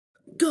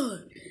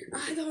God.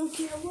 I don't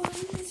care what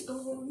is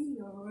going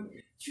on.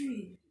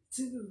 3,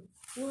 2,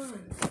 1.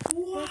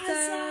 What's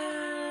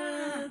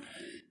up?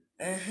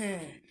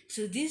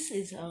 So this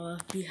is our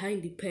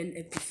behind the pen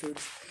episode.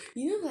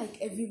 You know, like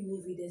every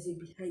movie, there's a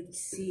behind the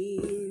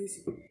scenes.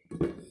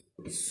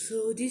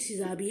 So this is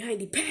our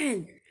behind the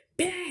pen.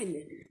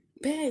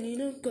 You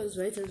know, because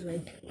writers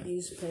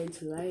use pen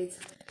to write.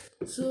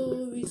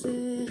 So we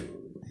say,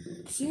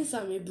 since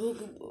I'm a book,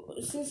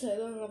 since I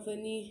don't have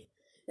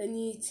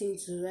anything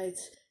to write,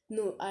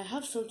 no, I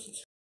have something to.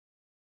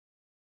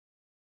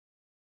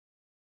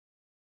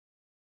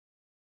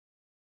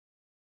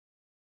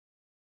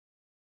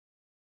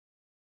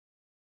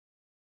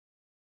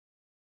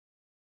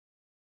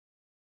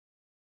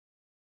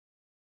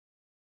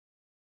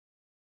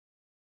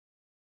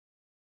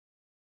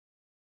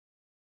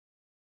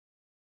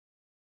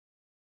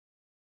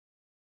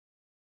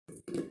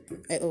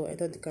 I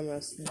thought the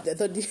cameras. I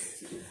thought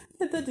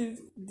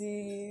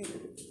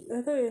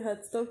it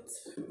had stopped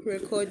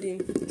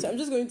recording. So I'm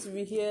just going to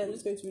be here. I'm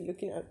just going to be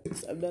looking at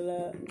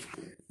Abdallah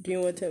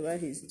doing whatever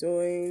he's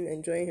doing,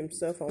 enjoying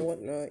himself and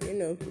whatnot. You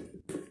know,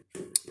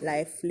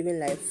 living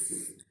life.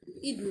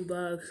 Eid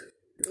Mubarak.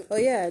 Oh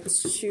yeah,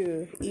 it's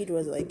true. Eid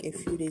was like a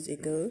few days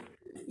ago.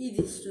 Eid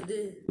is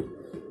today.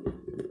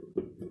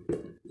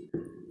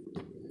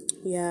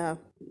 Yeah.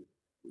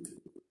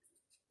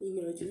 You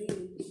know,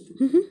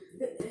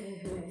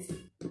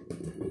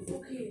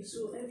 okay,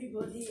 so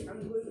everybody,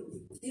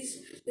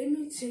 let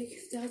me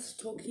start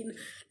talking.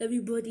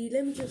 Everybody,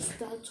 let me just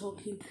start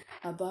talking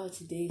about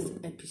today's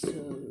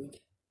episode.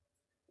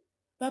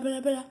 Blah,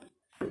 blah, blah.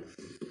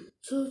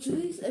 So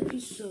today's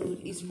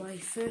episode is my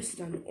first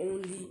and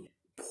only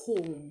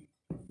poem.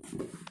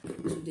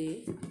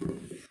 Today,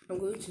 I'm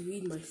going to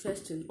read my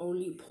first and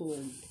only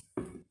poem.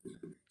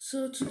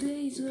 So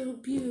today is a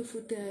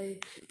beautiful day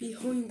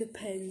behind the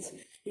pens,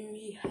 and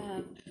we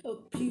have a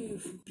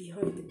beautiful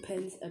behind the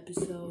pens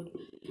episode.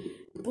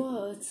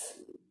 But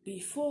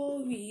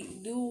before we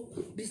do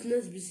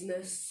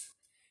business,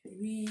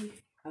 we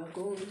are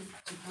going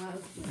to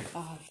have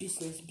our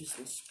business.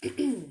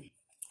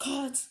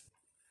 Cut.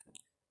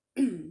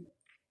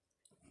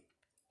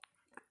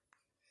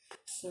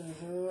 So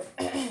how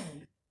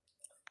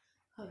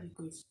are we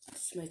going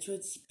to? My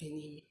throat's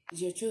paining.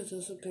 Is your throat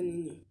also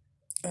paining you?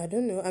 I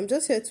don't know. I'm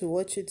just here to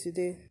watch it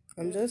today.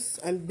 I'm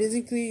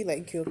basically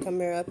like your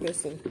camera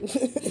person.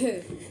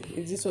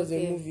 If this was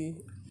a movie.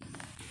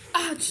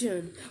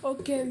 Action!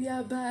 Okay, we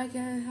are back,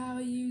 and how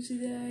are you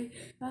today?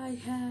 I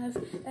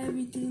have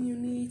everything you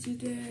need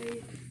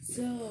today.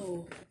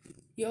 So,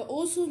 you're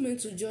also meant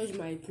to judge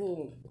my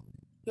poem.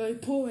 You're a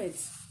poet,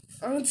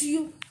 aren't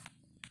you?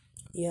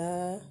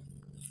 Yeah.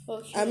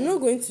 Okay. I'm not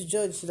going to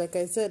judge. Like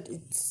I said,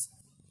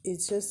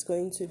 it's just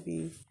going to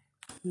be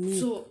me.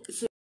 So